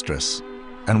his mistress,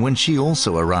 and when she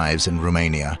also arrives in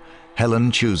Romania, Helen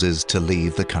chooses to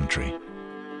leave the country.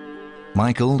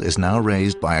 Michael is now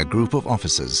raised by a group of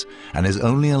officers and is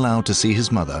only allowed to see his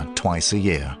mother twice a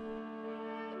year.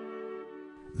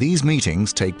 These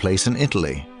meetings take place in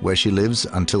Italy, where she lives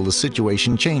until the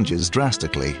situation changes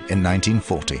drastically in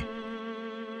 1940.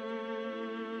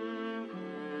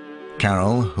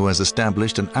 Carol, who has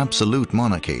established an absolute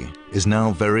monarchy, is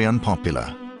now very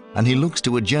unpopular, and he looks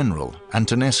to a general,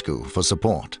 Antonescu, for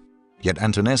support. Yet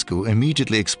Antonescu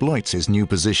immediately exploits his new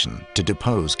position to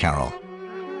depose Carol.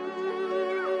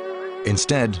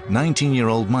 Instead,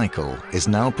 19-year-old Michael is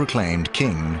now proclaimed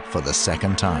king for the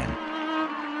second time.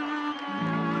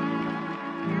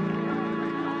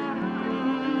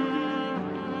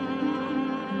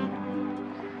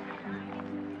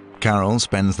 Carol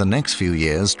spends the next few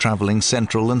years traveling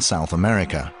Central and South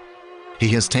America. He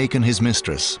has taken his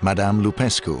mistress, Madame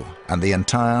Lupescu, and the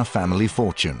entire family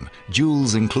fortune,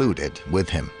 jewels included, with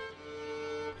him.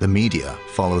 The media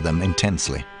follow them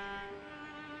intensely.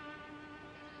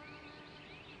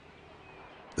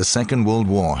 The Second World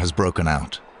War has broken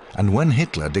out, and when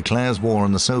Hitler declares war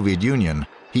on the Soviet Union,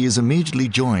 he is immediately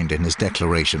joined in his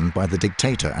declaration by the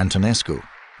dictator Antonescu.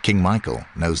 King Michael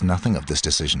knows nothing of this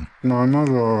decision. My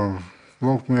mother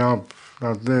woke me up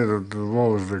that day that the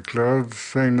war was declared,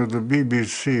 saying that the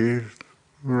BBC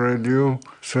radio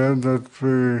said that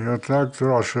we attacked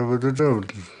Russia with the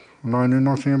javelins, and I knew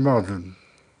nothing about it.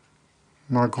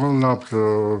 And I called up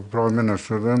the Prime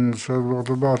Minister then and said, what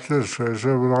about this? He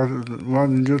said, well, why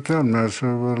didn't you tell me? I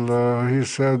said, well, he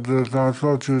said that I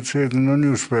thought you'd see it in the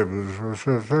newspapers. I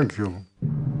said, thank you.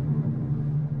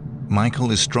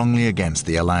 Michael is strongly against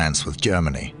the alliance with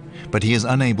Germany, but he is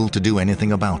unable to do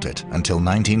anything about it until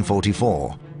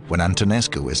 1944, when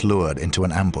Antonescu is lured into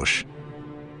an ambush.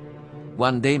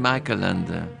 One day Michael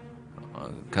and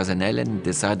cousin Helen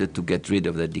decided to get rid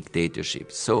of the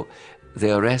dictatorship. So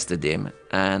they arrested him,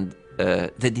 and they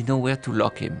didn't know where to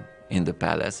lock him in the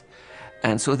palace.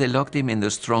 And so they locked him in the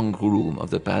strong room of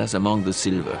the palace among the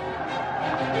silver.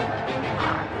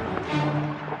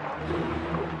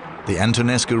 The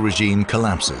Antonescu regime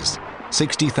collapses.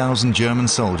 60,000 German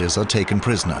soldiers are taken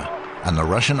prisoner, and the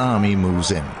Russian army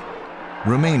moves in.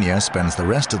 Romania spends the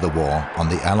rest of the war on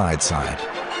the Allied side.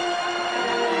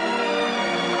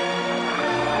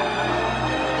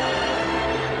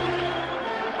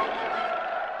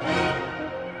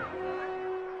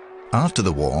 After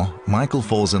the war, Michael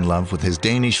falls in love with his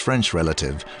Danish-French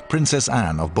relative, Princess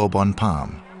Anne of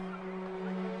Bourbon-Parme.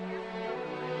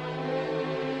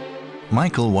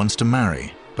 Michael wants to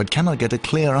marry, but cannot get a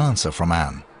clear answer from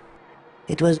Anne.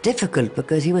 It was difficult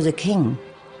because he was a king.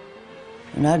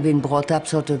 And I'd been brought up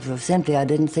sort of simply, I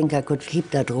didn't think I could keep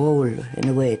that role in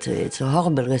a way. It's a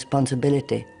horrible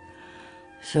responsibility.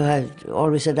 So I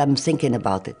always said, I'm thinking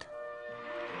about it.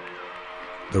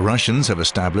 The Russians have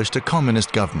established a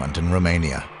communist government in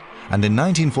Romania, and in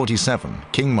 1947,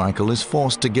 King Michael is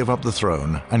forced to give up the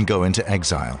throne and go into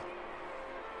exile.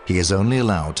 He is only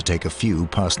allowed to take a few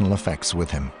personal effects with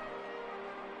him.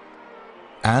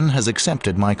 Anne has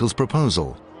accepted Michael's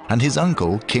proposal, and his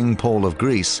uncle, King Paul of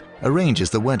Greece, arranges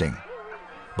the wedding.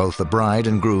 Both the bride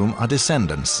and groom are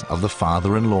descendants of the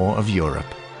father-in-law of Europe.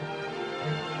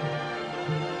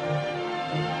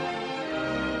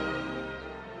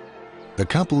 The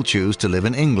couple choose to live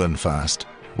in England first,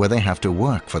 where they have to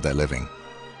work for their living.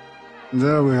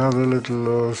 There we had a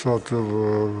little sort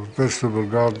of vegetable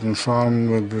garden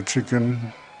farm with the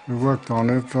chicken. We worked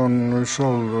on it and we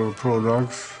sold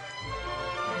products.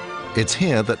 It's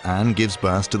here that Anne gives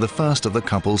birth to the first of the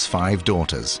couple's 5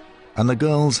 daughters, and the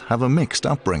girls have a mixed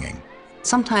upbringing.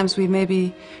 Sometimes we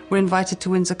maybe were invited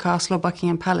to Windsor Castle or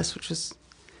Buckingham Palace, which was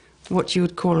what you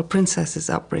would call a princess's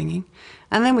upbringing.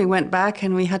 And then we went back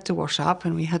and we had to wash up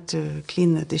and we had to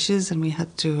clean the dishes and we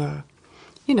had to,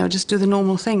 you know, just do the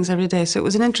normal things every day. So it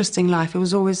was an interesting life. It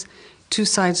was always 2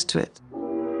 sides to it.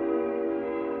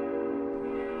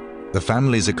 The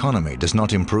family's economy does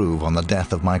not improve on the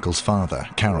death of Michael's father,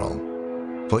 Carol.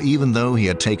 For even though he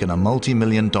had taken a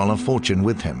multi-million-dollar fortune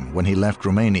with him when he left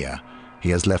Romania, he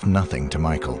has left nothing to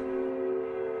Michael.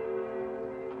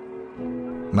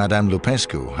 Madame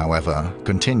Lupescu, however,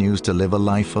 continues to live a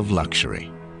life of luxury.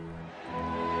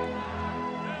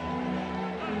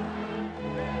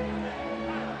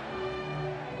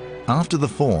 After the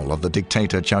fall of the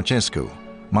dictator Ceausescu,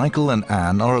 Michael and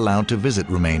Anne are allowed to visit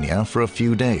Romania for a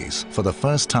few days for the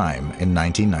first time in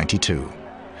 1992,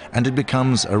 and it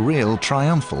becomes a real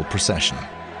triumphal procession.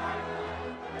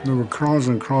 There were crowds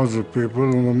and crowds of people,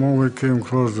 and the more we came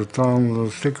close to town,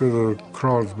 the thicker the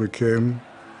crowds became.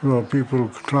 There were people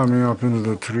climbing up into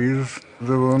the trees.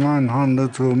 There were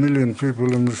 900 to 1 million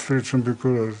people in the streets in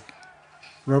Bucharest.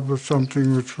 That was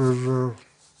something which was,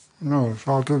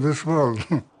 out of this world.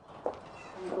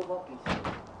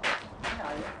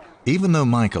 Even though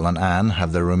Michael and Anne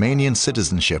have their Romanian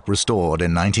citizenship restored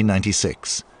in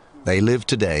 1996, they live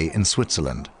today in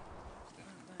Switzerland.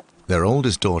 Their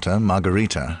oldest daughter,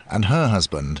 Margarita, and her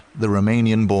husband, the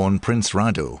Romanian-born Prince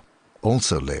Radu,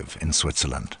 also live in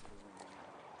Switzerland.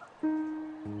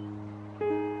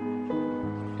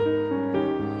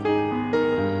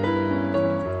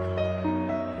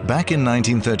 Back in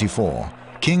 1934,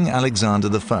 King Alexander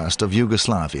I of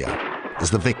Yugoslavia is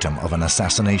the victim of an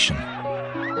assassination.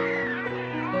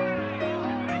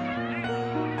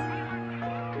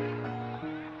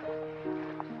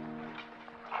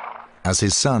 As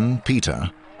his son,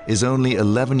 Peter, is only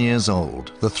 11 years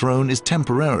old, the throne is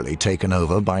temporarily taken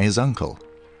over by his uncle.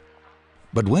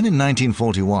 But when in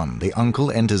 1941 the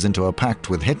uncle enters into a pact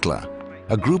with Hitler,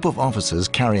 a group of officers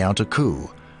carry out a coup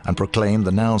and proclaim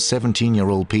the now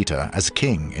 17-year-old Peter as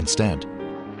king instead.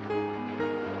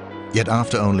 Yet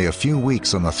after only a few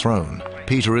weeks on the throne,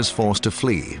 Peter is forced to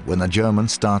flee when the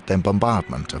Germans start their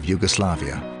bombardment of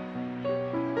Yugoslavia.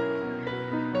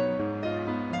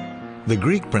 The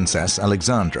Greek princess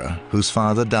Alexandra, whose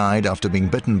father died after being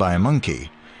bitten by a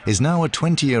monkey, is now a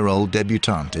 20-year-old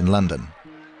debutante in London.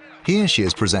 Here she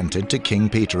is presented to King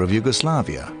Peter of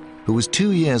Yugoslavia, who was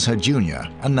 2 years her junior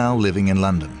and now living in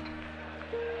London.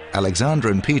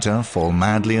 Alexandra and Peter fall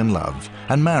madly in love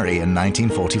and marry in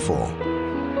 1944.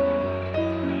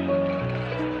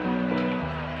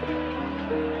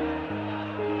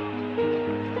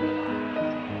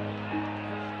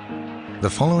 The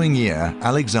following year,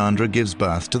 Alexandra gives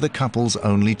birth to the couple's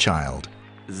only child.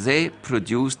 They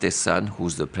produced a son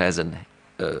who's the present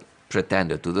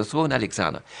pretender to the throne,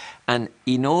 Alexander. And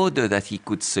in order that he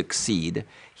could succeed,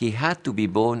 he had to be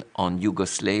born on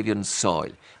Yugoslavian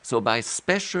soil. So by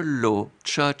special law,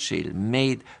 Churchill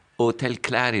made Hotel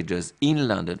Claridge's in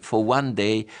London for one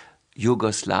day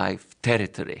Yugoslav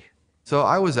territory. So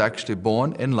I was actually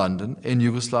born in London in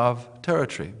Yugoslav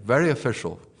territory. Very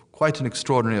official, quite an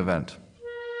extraordinary event.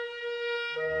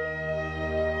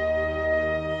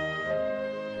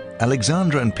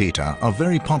 Alexandra and Peter are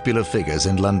very popular figures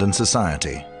in London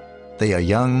society. They are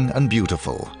young and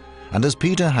beautiful, and as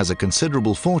Peter has a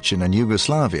considerable fortune in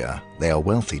Yugoslavia, they are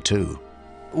wealthy too.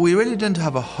 We really didn't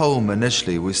have a home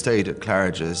initially. We stayed at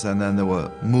Claridge's, and then there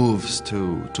were moves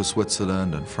to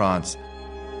Switzerland and France.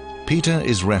 Peter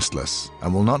is restless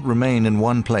and will not remain in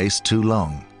one place too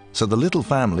long, so the little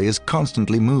family is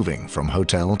constantly moving from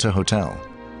hotel to hotel.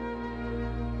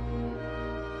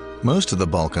 Most of the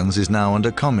Balkans is now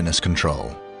under communist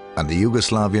control, and the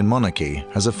Yugoslavian monarchy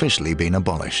has officially been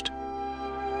abolished.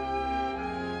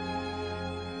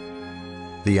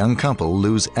 The young couple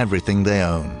lose everything they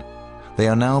own. They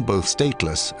are now both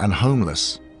stateless and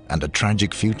homeless, and a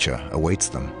tragic future awaits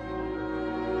them.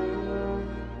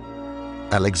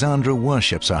 Alexandra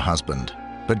worships her husband,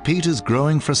 but Peter's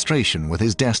growing frustration with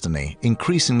his destiny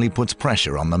increasingly puts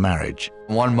pressure on the marriage.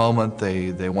 One moment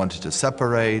they wanted to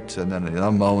separate, and then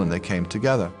another moment they came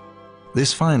together.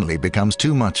 This finally becomes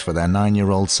too much for their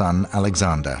 9-year-old son,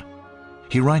 Alexander.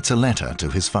 He writes a letter to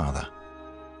his father.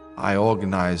 I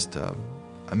organized a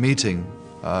meeting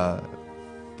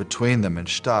between them in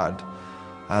Stad,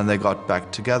 and they got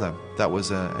back together. That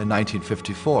was in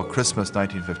 1954, Christmas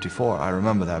 1954. I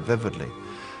remember that vividly.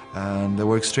 And they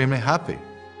were extremely happy.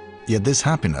 Yet this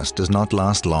happiness does not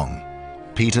last long.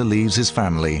 Peter leaves his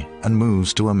family and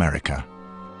moves to America.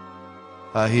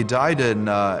 He died in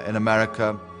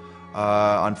America.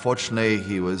 Unfortunately,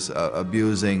 he was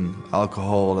abusing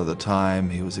alcohol at the time.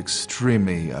 He was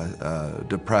extremely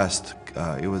depressed.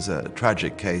 It was a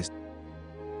tragic case.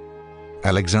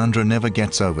 Alexandra never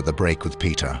gets over the break with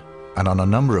Peter, and on a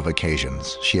number of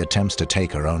occasions she attempts to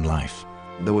take her own life.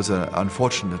 There was an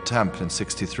unfortunate attempt in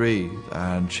 '63,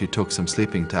 and she took some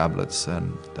sleeping tablets,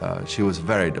 and she was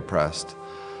very depressed.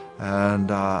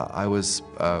 And I was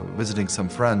visiting some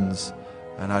friends,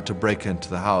 and I had to break into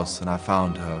the house, and I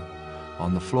found her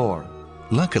on the floor.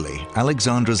 Luckily,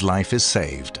 Alexandra's life is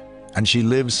saved, and she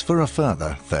lives for a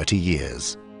further 30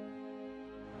 years.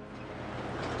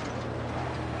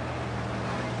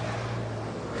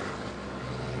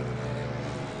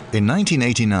 In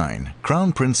 1989,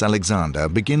 Crown Prince Alexander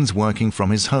begins working from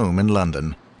his home in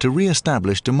London to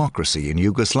re-establish democracy in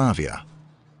Yugoslavia.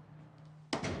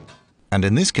 And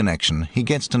in this connection, he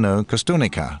gets to know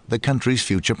Koštunica, the country's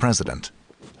future president.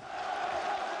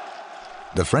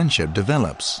 The friendship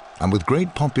develops, and with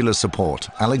great popular support,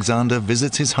 Alexander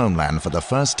visits his homeland for the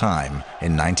first time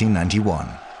in 1991.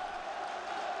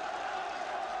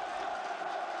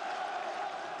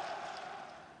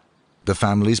 The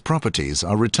family's properties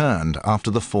are returned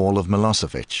after the fall of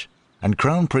Milosevic, and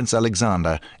Crown Prince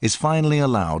Alexander is finally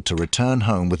allowed to return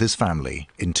home with his family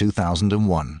in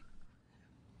 2001.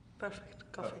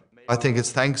 Perfect. Coffee. I think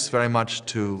it's thanks very much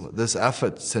to this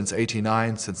effort since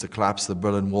 '89, since the collapse of the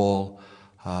Berlin Wall,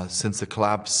 since the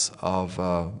collapse of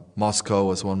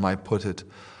Moscow, as one might put it,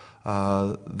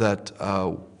 that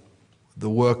the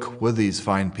work with these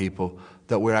fine people,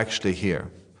 that we're actually here.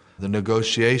 The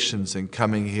negotiations in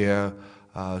coming here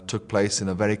took place in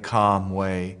a very calm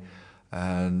way,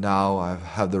 and now I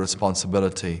have the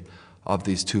responsibility of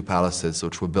these 2 palaces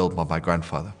which were built by my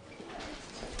grandfather.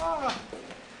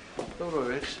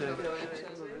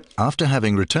 After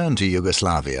having returned to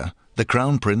Yugoslavia, the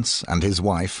Crown Prince and his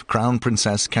wife, Crown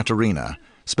Princess Katarina,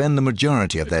 spend the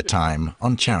majority of their time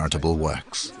on charitable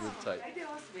works.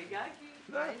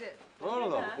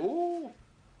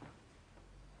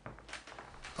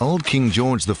 Old King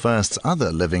George I's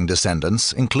other living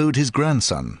descendants include his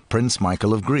grandson, Prince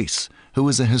Michael of Greece, who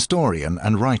is a historian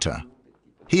and writer.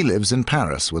 He lives in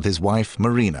Paris with his wife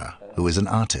Marina, who is an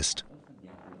artist.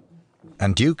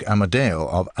 And Duke Amadeo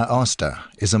of Aosta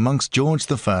is amongst George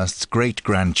I's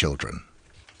great-grandchildren.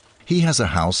 He has a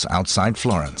house outside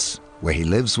Florence, where he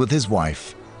lives with his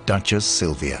wife, Duchess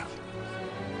Silvia.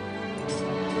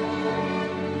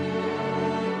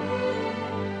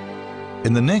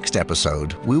 In the next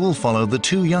episode, we will follow the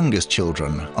two youngest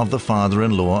children of the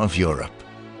father-in-law of Europe,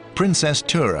 Princess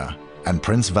Tura and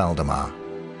Prince Valdemar.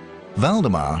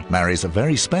 Valdemar marries a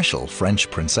very special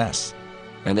French princess.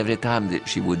 And every time that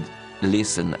she would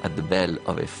listen at the bell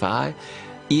of a fire,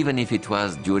 even if it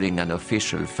was during an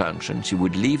official function, she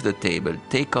would leave the table,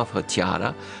 take off her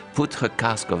tiara, put her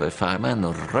casque of a fireman,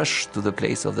 and rush to the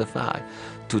place of the fire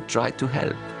to try to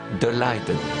help,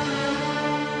 delighted.